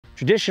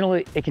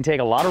Traditionally, it can take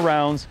a lot of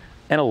rounds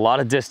and a lot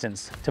of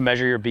distance to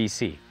measure your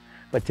BC.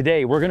 But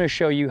today we're gonna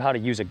show you how to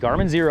use a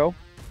Garmin 0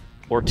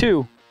 or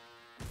 2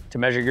 to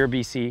measure your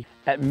BC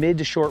at mid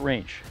to short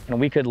range. And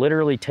we could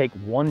literally take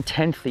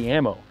 1/10 the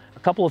ammo. A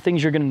couple of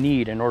things you're gonna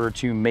need in order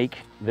to make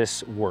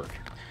this work.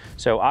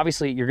 So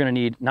obviously you're gonna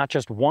need not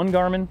just one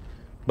Garmin,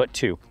 but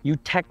 2. You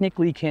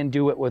technically can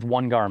do it with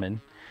one Garmin,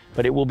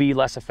 but it will be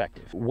less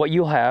effective. What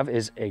you'll have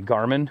is a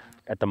Garmin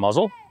at the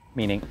muzzle,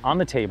 meaning on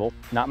the table,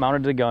 not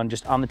mounted to the gun,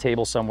 just on the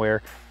table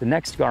somewhere. The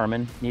next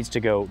Garmin needs to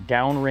go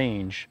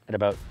downrange at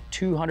about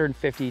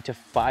 250 to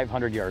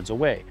 500 yards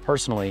away.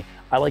 Personally,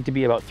 I like to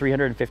be about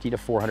 350 to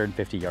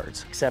 450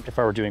 yards, except if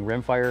I were doing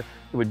rimfire,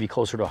 it would be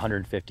closer to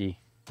 150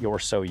 or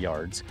so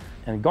yards.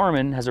 And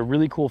Garmin has a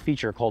really cool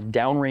feature called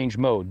downrange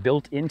mode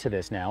built into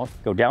this now.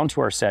 Go down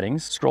to our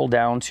settings, scroll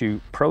down to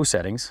Pro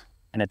settings,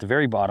 and at the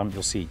very bottom,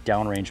 you'll see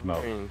downrange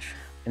mode.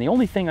 And the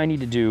only thing I need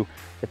to do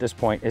at this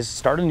point is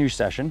start a new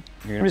session.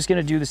 I'm just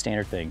gonna do the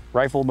standard thing.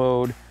 Rifle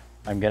mode,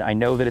 I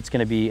know that it's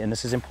gonna be, and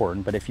this is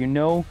important, but if you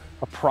know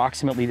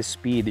approximately the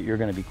speed that you're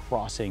gonna be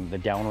crossing the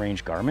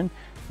downrange Garmin,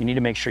 you need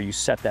to make sure you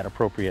set that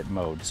appropriate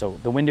mode. So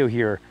the window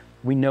here,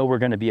 we know we're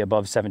gonna be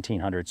above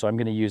 1700, so I'm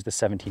gonna use the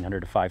 1700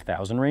 to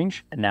 5000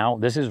 range. And now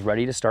this is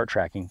ready to start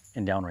tracking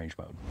in downrange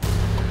mode.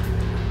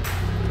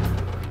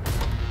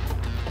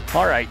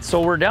 All right,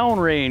 so we're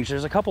downrange.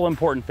 There's a couple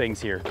important things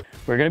here.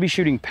 We're gonna be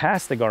shooting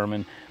past the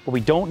Garmin, but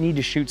we don't need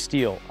to shoot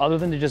steel other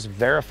than to just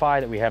verify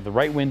that we have the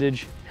right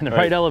windage and the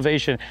right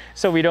elevation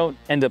so we don't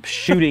end up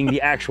shooting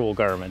the actual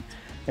Garmin.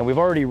 And we've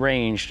already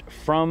ranged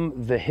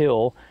from the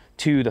hill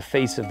to the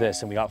face of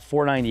this, and we got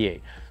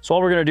 498. So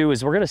all we're gonna do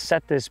is we're gonna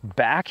set this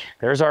back.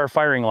 There's our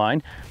firing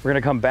line. We're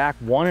gonna come back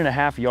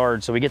 1.5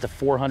 yards so we get to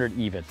 400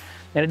 even.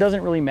 And it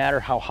doesn't really matter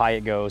how high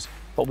it goes,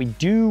 but we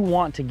do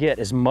want to get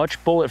as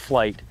much bullet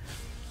flight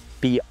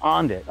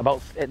beyond it, about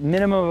at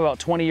minimum about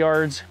 20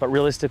 yards, but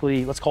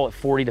realistically, let's call it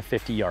 40 to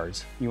 50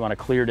 yards. You want a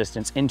clear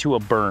distance into a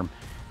berm.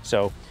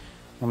 So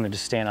I'm gonna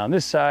just stand on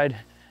this side.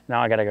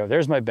 Now I gotta go,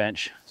 there's my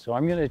bench. So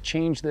I'm gonna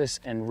change this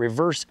and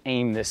reverse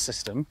aim this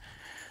system.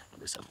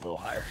 Put this up a little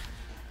higher.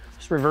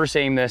 Just reverse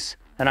aim this.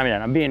 And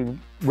I'm being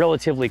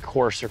relatively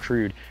coarse or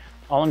crude.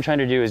 All I'm trying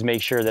to do is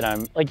make sure that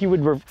I'm, like you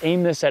would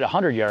aim this at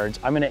 100 yards,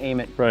 I'm gonna aim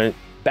it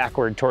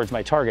backward towards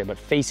my target, but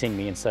facing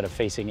me instead of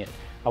facing it.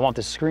 I want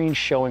the screen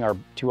showing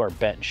to our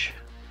bench.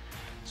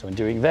 So in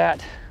doing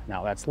that,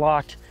 now that's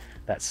locked,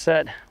 that's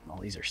set, all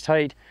these are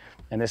tight,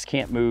 and this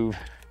can't move,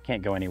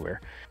 can't go anywhere.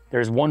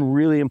 There's one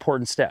really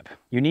important step.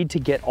 You need to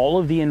get all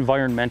of the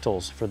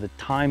environmentals for the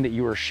time that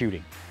you are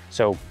shooting.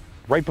 So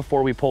right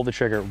before we pull the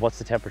trigger, what's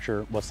the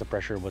temperature, what's the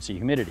pressure, what's the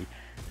humidity?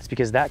 It's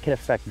because that can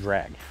affect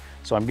drag.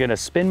 So I'm gonna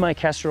spin my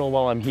Kestrel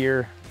while I'm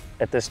here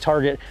at this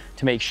target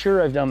to make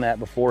sure I've done that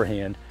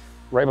beforehand,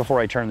 right before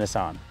I turn this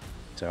on.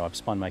 So I've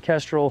spun my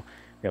Kestrel,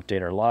 we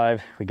update our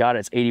live. We got it,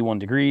 it's 81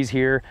 degrees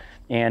here.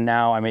 And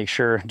now I make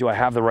sure, do I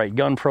have the right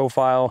gun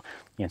profile?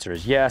 The answer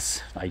is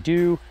yes, I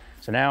do.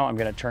 So now I'm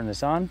gonna turn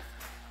this on.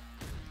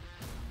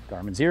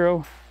 Garmin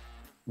 0,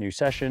 new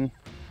session,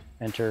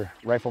 enter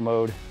rifle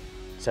mode,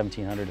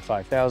 1700 to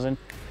 5000.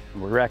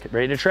 And we're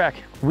ready to track.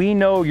 We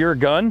know your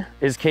gun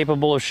is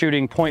capable of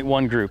shooting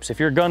 0.1 groups. If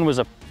your gun was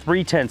a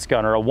 3/10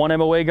 gun or a 1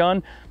 MOA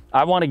gun,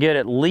 I wanna get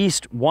at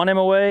least 1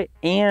 MOA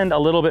and a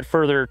little bit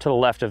further to the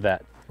left of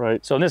that.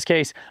 Right. So in this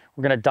case,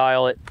 we're gonna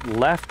dial it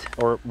left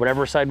or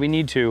whatever side we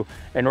need to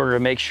in order to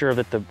make sure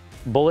that the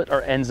bullet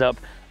ends up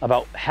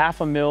about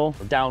 1/2 mil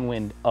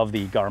downwind of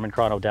the Garmin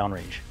Chrono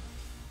downrange.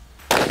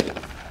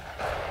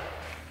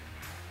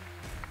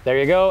 There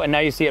you go, and now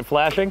you see it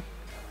flashing?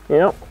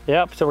 Yep.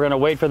 Yep, so we're gonna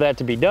wait for that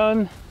to be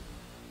done.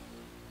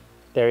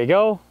 There you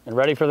go, and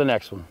ready for the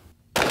next one.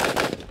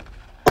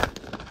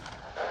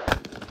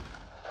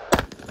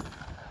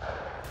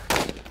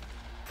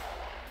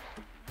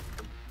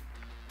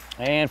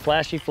 And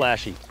flashy,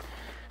 flashy.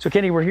 So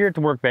Kenny, we're here at the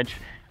workbench.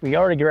 We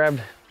already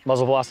grabbed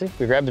muzzle velocity.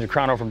 We grabbed the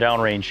chrono from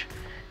downrange.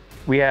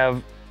 We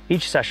have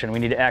each session, we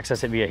need to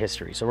access it via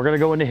history. So we're gonna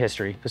go into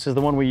history. This is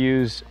the one we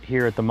use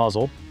here at the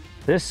muzzle.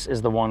 This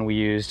is the one we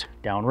used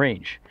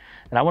downrange.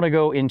 And I wanna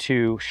go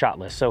into shot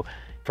list. So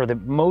for the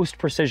most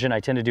precision,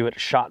 I tend to do it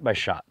shot by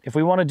shot. If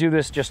we wanna do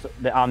this just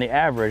on the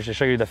average, to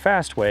show you the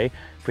fast way,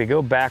 if we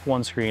go back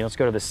one screen, let's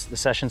go to the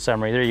session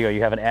summary. There you go,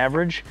 you have an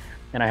average,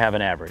 and I have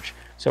an average.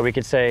 So we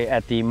could say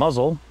at the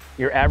muzzle,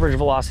 your average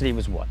velocity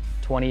was what?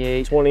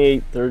 28?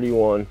 28,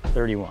 31.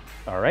 31,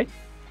 all right.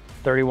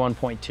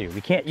 31.2.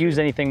 We can't use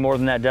anything more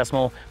than that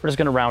decimal. We're just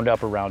gonna round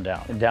up or round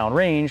down. And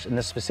downrange, and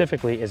this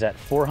specifically is at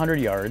 400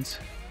 yards.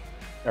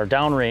 Our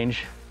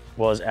downrange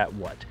was at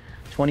what?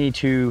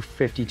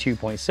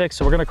 2252.6.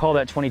 So we're gonna call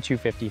that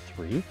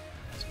 2253.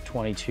 So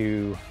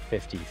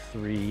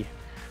 2253.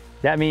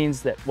 That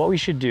means that what we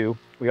should do,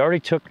 we already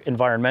took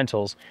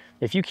environmentals.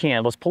 If you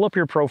can, let's pull up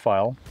your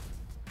profile.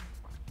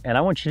 And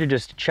I want you to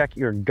just check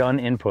your gun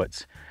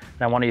inputs.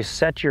 And I want you to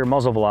set your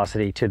muzzle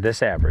velocity to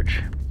this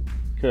average.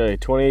 Okay,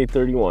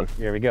 2831.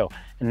 There we go.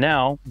 And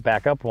now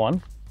back up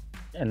one.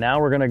 And now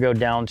we're gonna go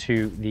down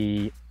to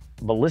the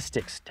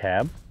ballistics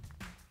tab.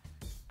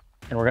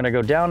 And we're gonna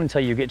go down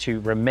until you get to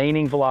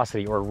remaining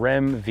velocity, or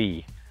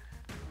REM-V.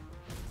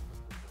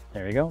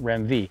 There you go,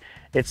 REM-V.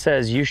 It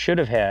says you should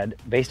have had,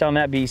 based on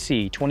that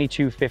BC,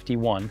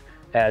 2251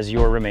 as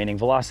your remaining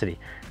velocity.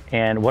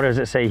 And what does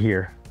it say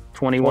here?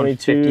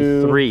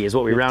 2153 is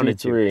what we rounded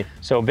to.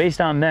 So based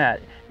on that,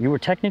 you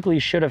technically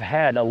should have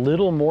had a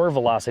little more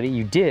velocity.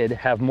 You did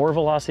have more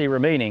velocity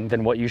remaining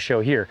than what you show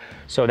here.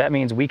 So that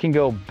means we can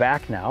go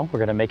back now. We're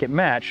gonna make it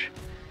match.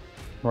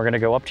 We're gonna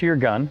go up to your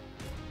gun,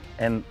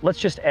 and let's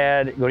just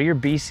add, go to your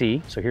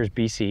BC. So here's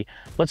BC.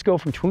 Let's go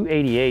from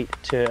 288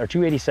 to, or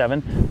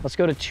 287. Let's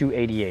go to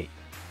 288.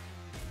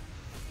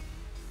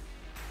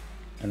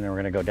 And then we're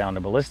gonna go down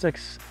to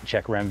ballistics,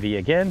 check REM-V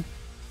again.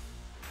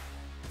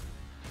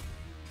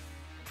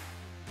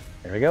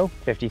 There we go,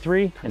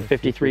 53 and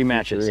 53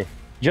 matches.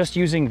 Just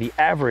using the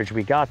average,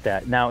 we got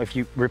that. Now, if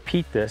you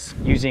repeat this,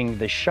 using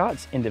the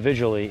shots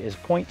individually is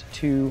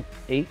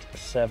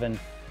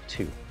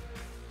 0.2872.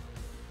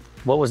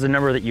 What was the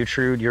number that you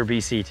trued your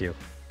BC to?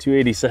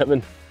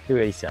 287.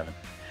 287.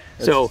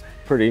 That's so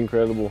pretty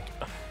incredible.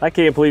 I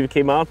can't believe it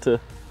came out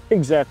to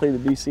exactly the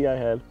BC I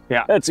had.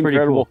 Yeah, that's pretty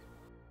incredible. Cool.